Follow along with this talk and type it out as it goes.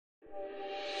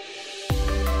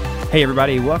Hey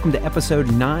everybody, welcome to episode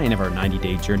 9 of our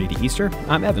 90-day journey to Easter.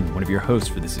 I'm Evan, one of your hosts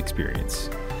for this experience.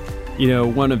 You know,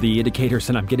 one of the indicators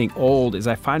that I'm getting old is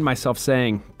I find myself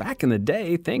saying, back in the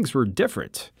day, things were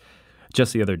different.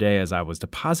 Just the other day, as I was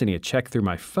depositing a check through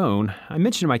my phone, I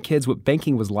mentioned to my kids what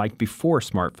banking was like before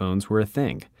smartphones were a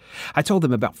thing. I told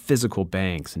them about physical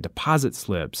banks and deposit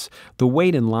slips, the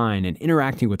wait in line, and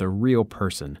interacting with a real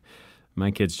person.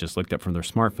 My kids just looked up from their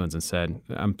smartphones and said,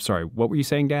 "I'm sorry, what were you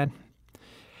saying, Dad?"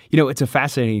 You know, it's a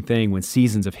fascinating thing when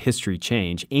seasons of history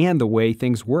change and the way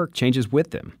things work changes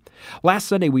with them. Last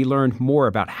Sunday, we learned more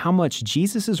about how much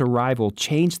Jesus' arrival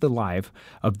changed the life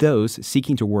of those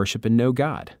seeking to worship and know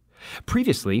God.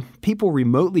 Previously, people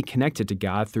remotely connected to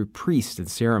God through priests and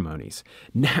ceremonies.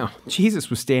 Now, Jesus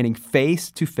was standing face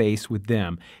to face with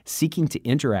them, seeking to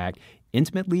interact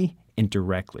intimately and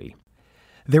directly.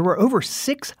 There were over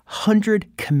 600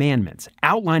 commandments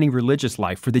outlining religious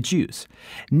life for the Jews.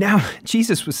 Now,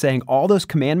 Jesus was saying all those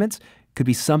commandments could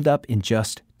be summed up in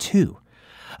just 2.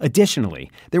 Additionally,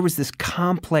 there was this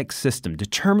complex system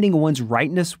determining one's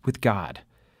rightness with God.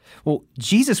 Well,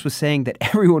 Jesus was saying that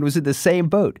everyone was in the same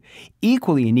boat,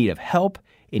 equally in need of help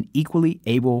and equally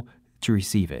able to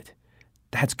receive it.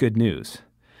 That's good news.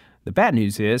 The bad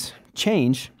news is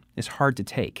change is hard to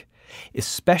take,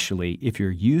 especially if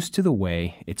you're used to the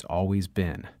way it's always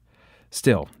been.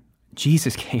 Still,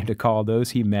 Jesus came to call those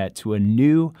he met to a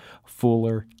new,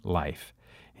 fuller life,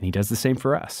 and he does the same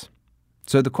for us.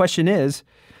 So the question is,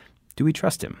 do we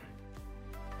trust him?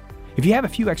 If you have a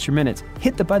few extra minutes,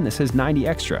 hit the button that says 90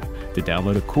 Extra to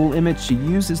download a cool image to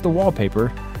use as the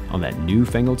wallpaper on that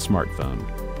newfangled smartphone.